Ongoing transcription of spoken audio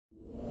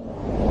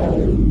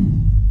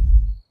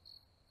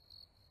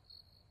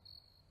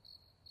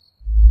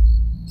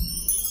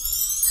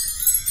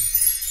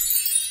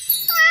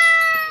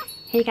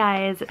Hey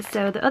guys,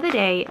 so the other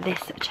day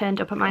this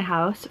turned up at my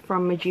house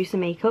from Medusa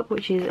makeup,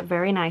 which is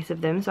very nice of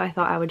them, so I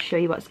thought I would show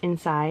you what's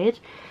inside.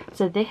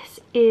 So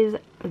this is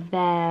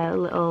their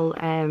little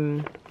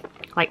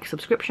like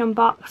subscription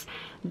box.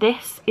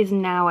 This is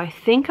now I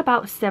think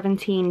about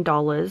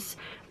 $17,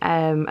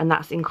 and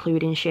that's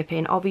including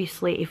shipping.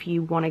 Obviously if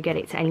you want to get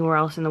it to anywhere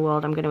else in the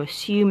world, I'm going to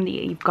assume that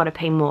you've got to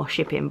pay more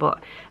shipping,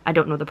 but I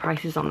don't know the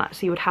prices on that,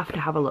 so you would have to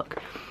have a look.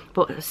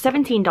 But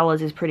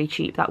 $17 is pretty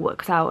cheap. That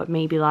works out at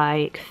maybe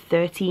like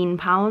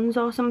 £13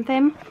 or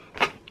something.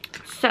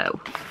 So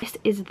this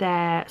is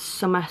their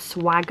summer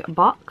swag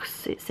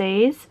box, it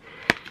says,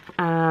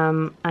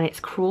 and it's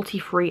cruelty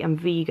free and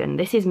vegan.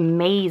 This is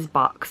May's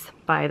box,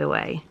 by the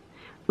way.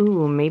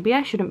 Ooh, maybe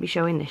I shouldn't be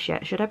showing this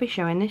yet. Should I be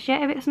showing this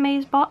yet if it's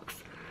May's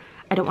box?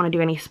 I don't want to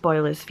do any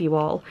spoilers for you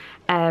all,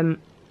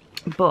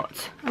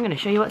 but I'm going to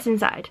show you what's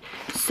inside.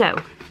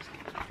 So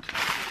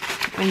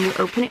when you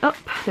open it up,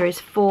 there is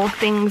 4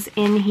 things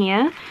in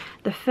here.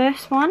 The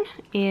first one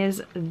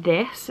is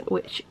this,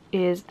 which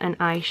is an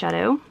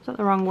eyeshadow. Is that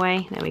the wrong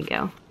way? There we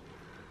go.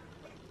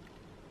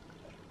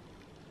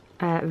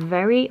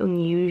 Very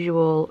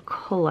unusual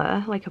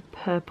colour, like a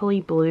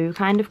purpley blue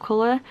kind of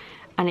colour,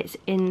 and it's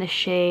in the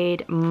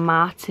shade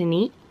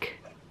Martinique.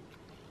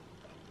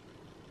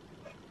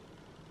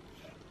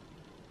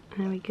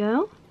 There we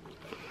go.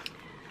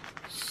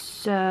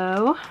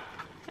 So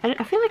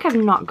I feel like I've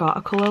not got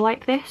a colour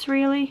like this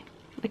really,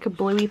 like a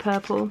bluey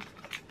purple,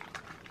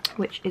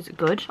 which is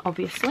good,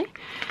 obviously.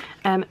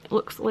 It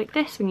looks like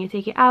this when you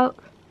take it out,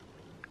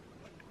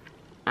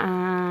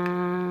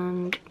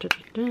 and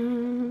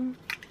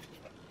and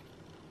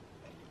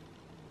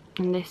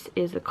this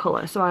is the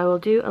colour. So I will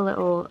do a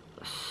little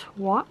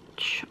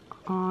swatch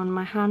on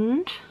my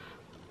hand.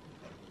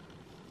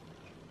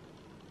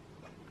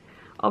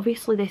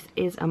 Obviously this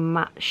is a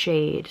matte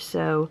shade,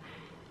 so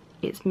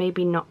it's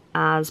maybe not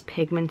as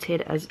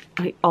pigmented as,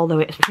 although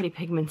it's pretty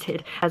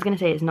pigmented. I was going to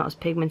say it's not as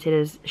pigmented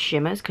as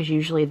shimmers, because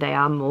usually they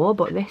are more,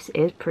 but this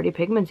is pretty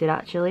pigmented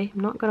actually,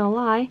 I'm not going to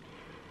lie.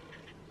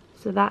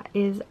 So that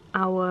is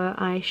our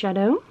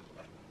eyeshadow.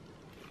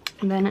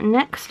 And then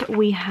next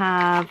we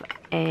have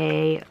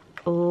a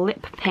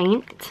lip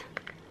paint,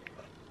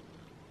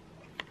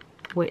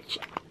 which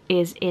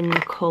is in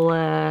the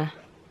colour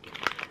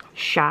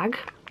Shag,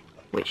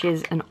 which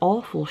is an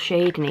awful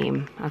shade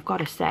name, I've got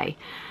to say.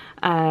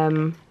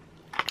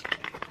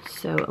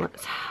 So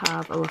let's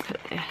have a look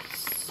at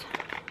this.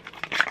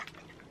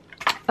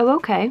 Oh,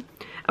 okay.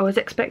 I was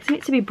expecting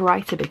it to be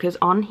brighter because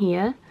on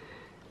here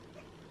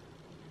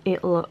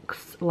it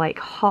looks like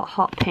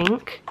hot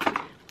pink,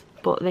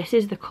 but this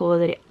is the colour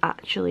that it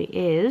actually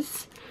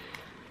is.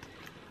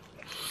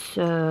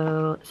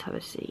 So let's have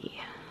a see.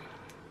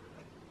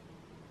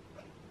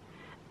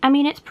 I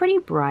mean, it's pretty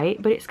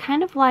bright, but it's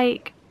kind of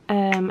like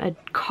a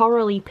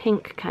corally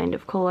pink kind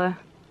of colour,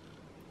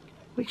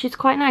 which is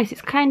quite nice.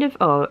 It's kind of,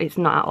 oh, it's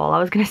not at all. I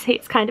was going to say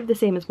it's kind of the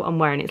same as what I'm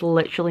wearing. It's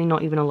literally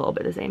not even a little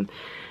bit the same.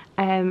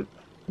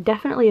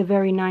 Definitely a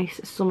very nice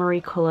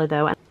summery colour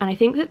though. And I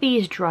think that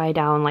these dry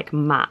down like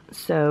matte.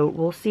 So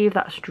we'll see if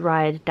that's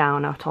dried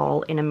down at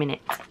all in a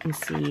minute and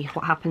see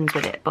what happens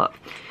with it. But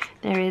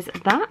there is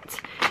that.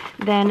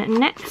 Then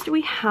next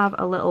we have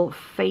a little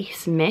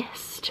face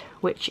mist,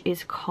 which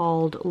is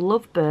called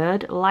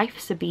Lovebird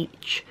Life's a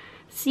Beach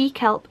Sea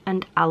Kelp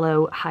and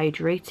Aloe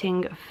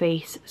Hydrating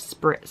Face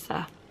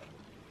Spritzer.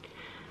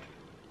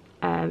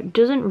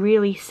 Doesn't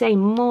really say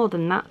more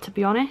than that, to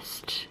be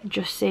honest.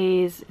 Just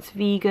says it's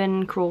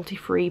vegan, cruelty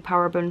free,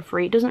 paraben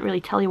free. It doesn't really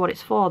tell you what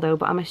it's for though,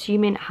 but I'm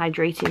assuming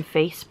hydrating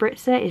face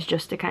spritzer is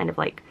just to kind of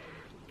like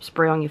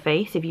spray on your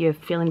face if you're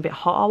feeling a bit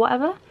hot or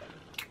whatever.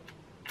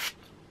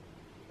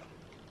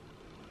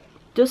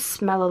 Does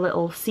smell a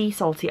little sea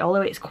salty,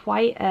 although it's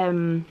quite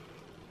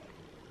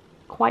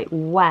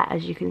wet,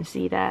 as you can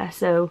see there.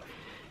 So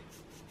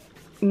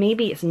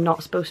maybe it's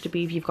not supposed to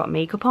be if you've got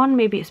makeup on.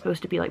 Maybe it's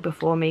supposed to be like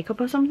before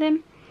makeup or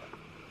something.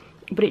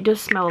 But it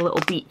does smell a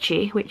little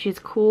beachy, which is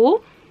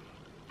cool.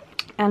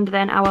 And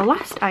then our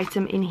last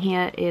item in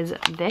here is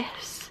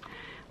this,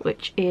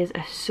 which is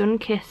a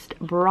sun-kissed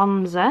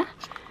bronzer.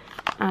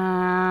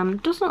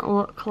 Doesn't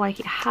look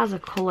like it has a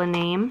colour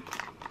name.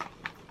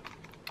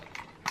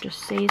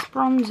 Just says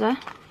bronzer.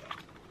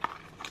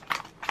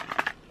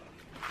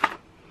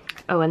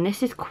 Oh, and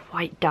this is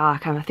quite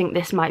dark, and I think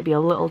this might be a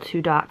little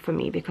too dark for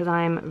me because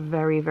I'm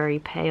very, very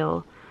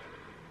pale.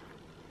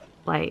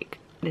 Like,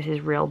 this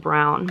is real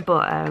brown,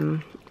 but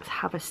let's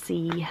have a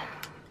see.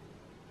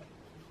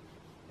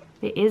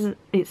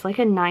 It's like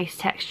a nice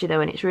texture though,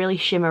 and it's really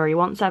shimmery.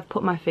 Once I've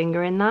put my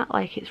finger in that,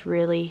 like, it's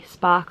really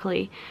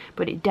sparkly,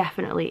 but it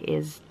definitely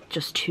is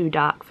just too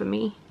dark for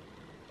me.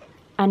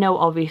 I know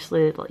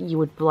obviously you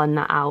would blend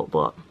that out,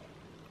 but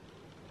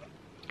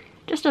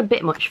just a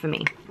bit much for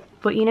me.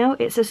 But you know,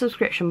 it's a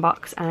subscription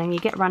box and you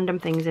get random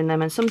things in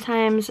them, and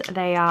sometimes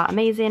they are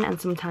amazing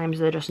and sometimes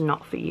they're just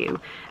not for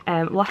you.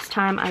 Last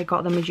time I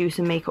got the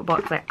Medusa makeup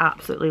box, I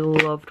absolutely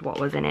loved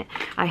what was in it.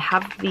 I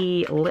have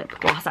the lip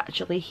gloss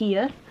actually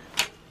here.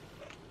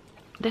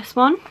 This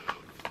one.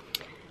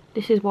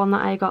 This is one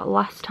that I got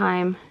last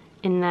time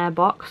in their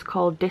box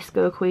called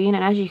Disco Queen,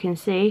 and as you can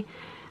see,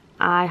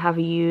 I have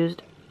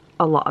used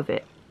a lot of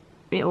it.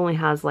 It only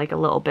has like a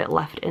little bit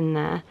left in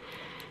there.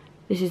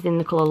 This is in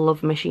the colour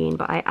Love Machine,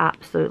 but I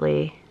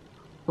absolutely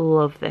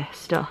love this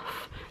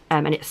stuff.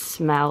 And it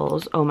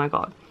smells, oh my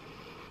god,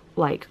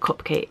 like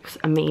cupcakes.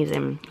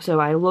 Amazing. So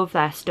I love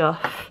their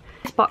stuff.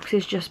 This box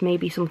is just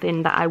maybe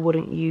something that I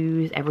wouldn't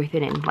use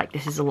everything in. Like,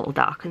 this is a little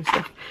dark and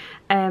stuff.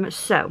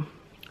 So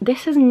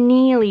this has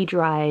nearly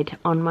dried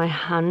on my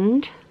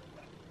hand.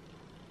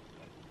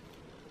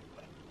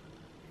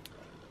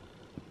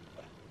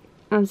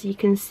 As you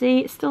can see,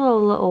 it's still a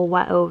little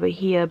wet over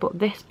here, but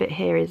this bit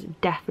here is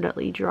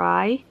definitely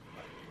dry.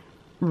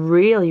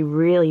 Really,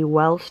 really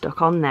well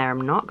stuck on there,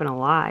 I'm not gonna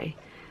lie.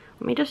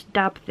 Let me just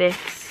dab this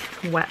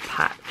wet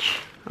patch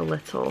a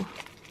little.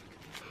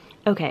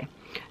 Okay,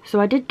 so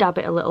I did dab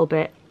it a little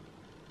bit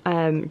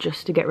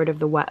just to get rid of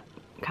the wet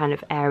kind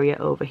of area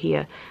over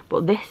here,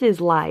 but this is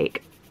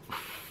like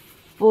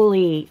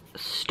fully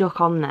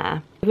stuck on there.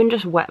 I even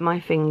just wet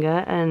my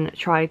finger and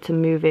tried to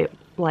move it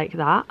like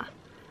that,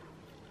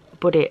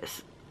 but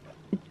it's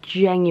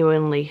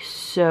genuinely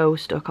so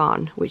stuck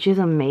on, which is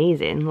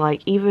amazing.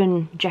 Like,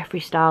 even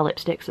Jeffree Star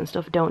lipsticks and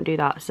stuff don't do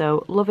that,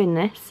 so loving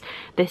this.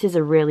 This is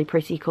a really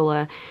pretty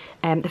colour.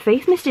 The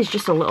face mist is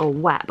just a little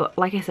wet, but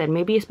like I said,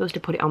 maybe you're supposed to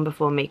put it on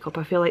before makeup.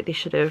 I feel like they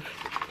should have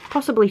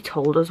possibly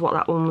told us what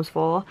that one was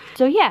for.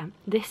 So yeah,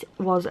 this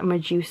was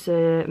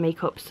Medusa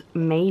Makeup's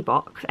May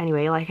box.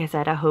 Anyway, like I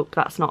said, I hope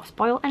that's not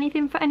spoiled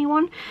anything for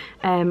anyone.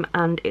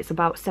 And it's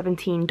about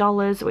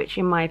 $17, which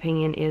in my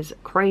opinion is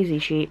crazy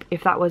cheap.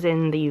 If that was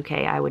in the UK,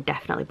 I would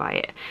definitely buy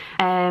it.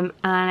 And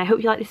I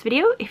hope you liked this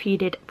video. If you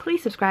did,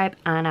 please subscribe,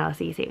 and I'll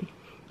see you soon.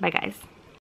 Bye guys.